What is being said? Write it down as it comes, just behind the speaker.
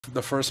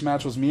The first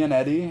match was me and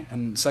Eddie,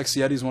 and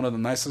Sexy Eddie's one of the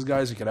nicest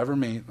guys you could ever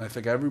meet. I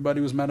think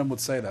everybody who's met him would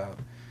say that.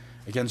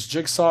 Against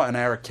Jigsaw and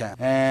Eric Cannon.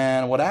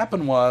 And what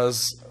happened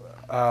was,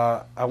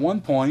 at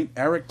one point,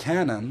 Eric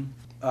Cannon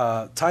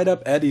tied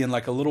up Eddie in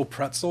like a little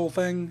pretzel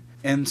thing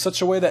in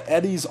such a way that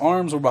Eddie's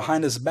arms were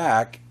behind his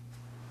back,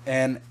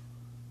 and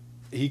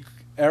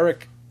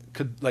Eric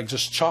could like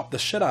just chop the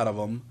shit out of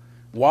him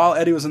while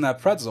Eddie was in that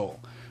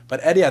pretzel. But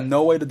Eddie had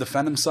no way to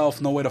defend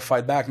himself, no way to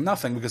fight back,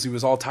 nothing, because he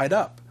was all tied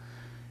up.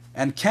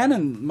 And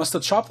Cannon must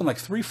have chopped him like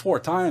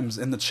 3-4 times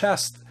in the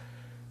chest.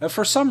 And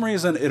for some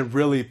reason, it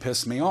really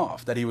pissed me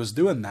off that he was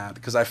doing that,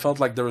 because I felt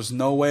like there was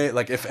no way,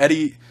 like if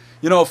Eddie,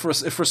 you know, if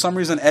for some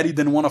reason Eddie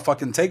didn't want to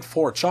fucking take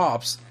 4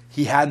 chops,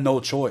 he had no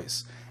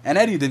choice. And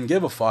Eddie didn't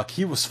give a fuck.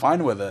 He was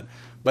fine with it.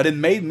 But it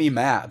made me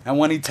mad. And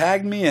when he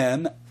tagged me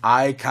in,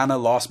 I kind of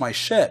lost my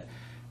shit.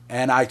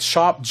 And I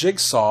chopped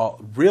Jigsaw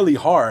really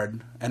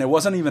hard. And it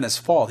wasn't even his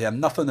fault. He had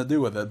nothing to do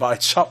with it. But I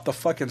chopped the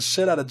fucking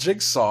shit out of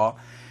Jigsaw.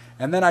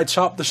 And then I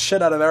chopped the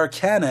shit out of Eric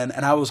Cannon.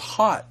 And I was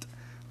hot.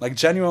 Like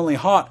genuinely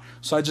hot.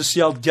 So I just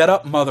yelled, "Get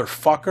up,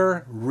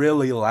 motherfucker,"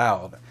 really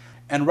loud.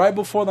 And right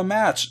before the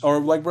match, or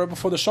like right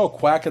before the show,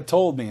 Quack had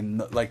told me,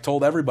 like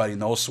told everybody,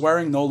 no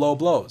swearing, no low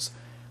blows.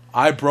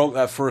 I broke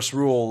that first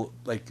rule,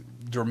 like,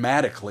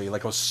 dramatically.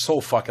 Like, it was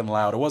so fucking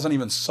loud. It wasn't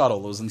even subtle.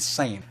 It was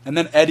insane. And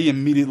then Eddie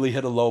immediately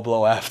hit a low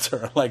blow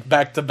after, like,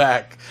 back to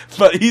back.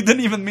 But he didn't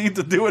even mean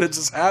to do it. It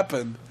just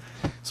happened.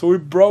 So we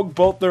broke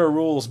both their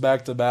rules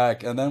back to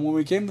back. And then when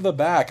we came to the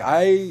back,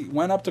 I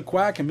went up to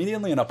Quack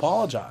immediately and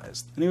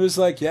apologized. And he was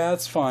like, "Yeah,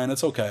 it's fine.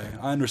 It's okay.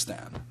 I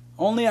understand."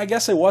 Only I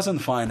guess it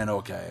wasn't fine and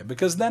okay.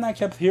 Because then I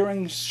kept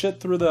hearing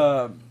shit through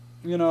the,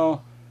 you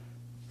know,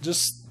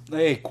 just...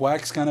 "Hey,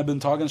 Quack's kind of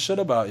been talking shit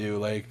about you,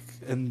 like,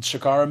 in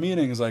CHIKARA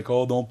meetings, like,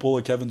 oh, don't pull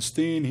a Kevin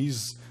Steen,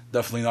 he's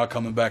definitely not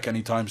coming back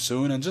anytime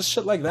soon," and just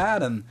shit like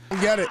that, and...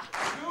 Get it.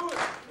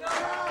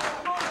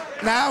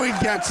 Now he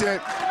gets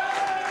it.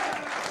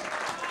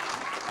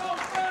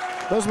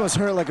 Those must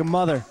hurt like a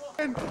mother.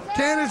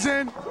 Cannon's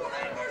in.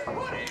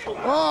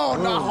 Oh,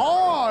 not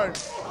hard.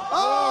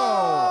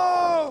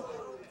 Oh,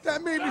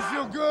 that made me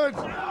feel good.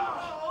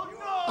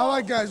 I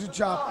like guys who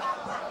chop.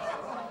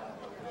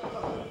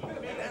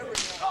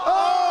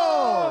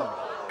 Oh,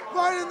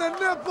 right in the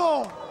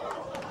nipple.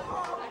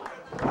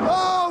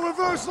 Oh,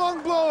 reverse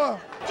lung blower.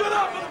 Get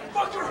up,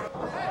 motherfucker!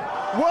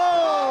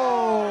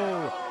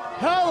 Whoa!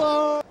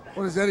 Hello!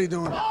 What is Eddie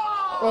doing?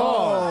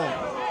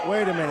 Oh,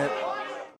 wait a minute.